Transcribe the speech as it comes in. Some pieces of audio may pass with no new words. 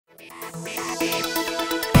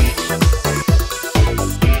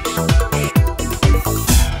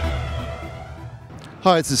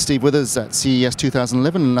Hi, this is Steve Withers at CES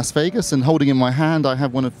 2011 in Las Vegas, and holding in my hand I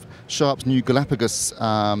have one of Sharp's new Galapagos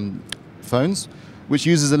phones, which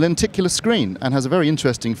uses a lenticular screen and has a very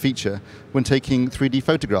interesting feature when taking 3D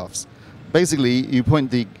photographs. Basically, you point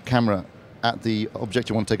the camera at the object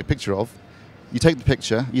you want to take a picture of, you take the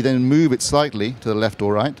picture, you then move it slightly to the left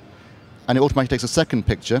or right, and it automatically takes a second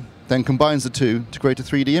picture, then combines the two to create a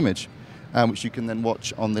 3D image, which you can then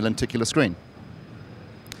watch on the lenticular screen.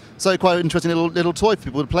 So quite an interesting little toy for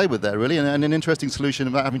people to play with there, really, and an interesting solution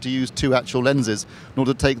about having to use two actual lenses in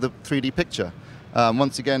order to take the 3D picture.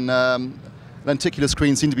 Once again, lenticular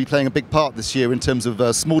screens seem to be playing a big part this year in terms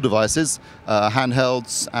of small devices,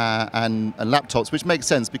 handhelds and laptops, which makes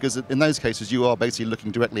sense because in those cases you are basically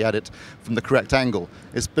looking directly at it from the correct angle.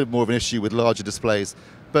 It's a bit more of an issue with larger displays.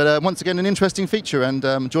 But once again, an interesting feature, and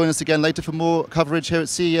join us again later for more coverage here at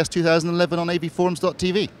CES 2011 on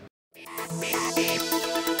avforums.tv.